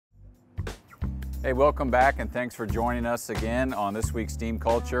Hey, welcome back and thanks for joining us again on this week's Steam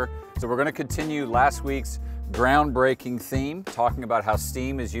Culture. So we're going to continue last week's groundbreaking theme, talking about how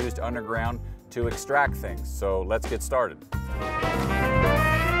steam is used underground to extract things. So let's get started.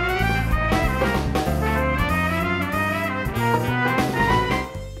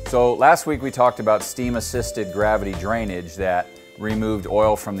 So last week we talked about steam-assisted gravity drainage that removed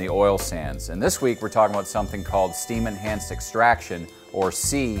oil from the oil sands. And this week we're talking about something called steam-enhanced extraction, or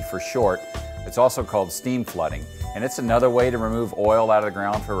SEE for short. It's also called steam flooding. And it's another way to remove oil out of the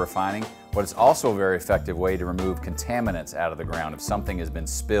ground for refining, but it's also a very effective way to remove contaminants out of the ground if something has been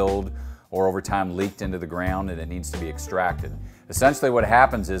spilled or over time leaked into the ground and it needs to be extracted. Essentially what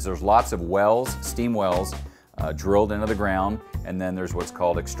happens is there's lots of wells, steam wells, drilled into the ground, and then there's what's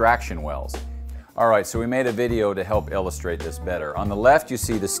called extraction wells. All right, so we made a video to help illustrate this better. On the left you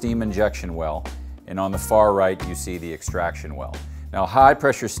see the steam injection well, and on the far right you see the extraction well. Now high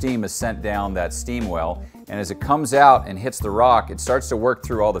pressure steam is sent down that steam well, and as it comes out and hits the rock, it starts to work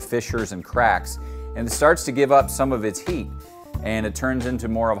through all the fissures and cracks, and it starts to give up some of its heat, and it turns into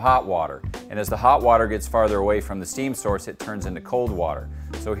more of hot water. And as the hot water gets farther away from the steam source, it turns into cold water.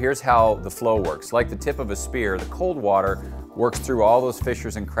 So here's how the flow works. Like the tip of a spear, the cold water works through all those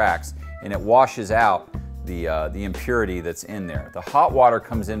fissures and cracks, and it washes out the impurity that's in there. The hot water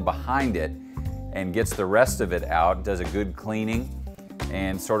comes in behind it and gets the rest of it out, does a good cleaning,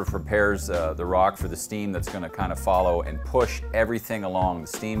 and sort of prepares the rock for the steam that's going to kind of follow and push everything along. The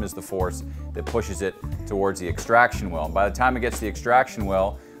steam is the force that pushes it towards the extraction well. And by the time it gets to the extraction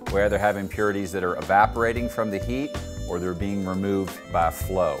well, we either have impurities that are evaporating from the heat or they're being removed by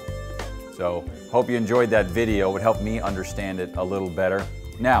flow. So hope you enjoyed that video. It would help me understand it a little better.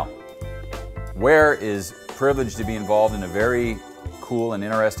 Now, WARE is privileged to be involved in a very cool and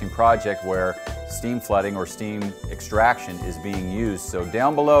interesting project where steam flooding or steam extraction is being used. So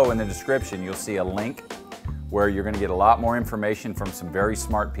down below in the description you'll see a link where you're going to get a lot more information from some very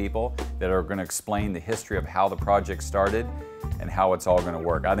smart people that are going to explain the history of how the project started and how it's all going to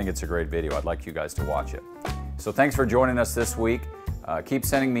work. I think it's a great video. I'd like you guys to watch it. So thanks for joining us this week. Keep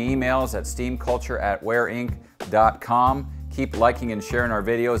sending me emails at steamculture@wareinc.com. Keep liking and sharing our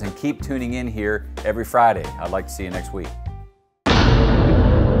videos and keep tuning in here every Friday. I'd like to see you next week.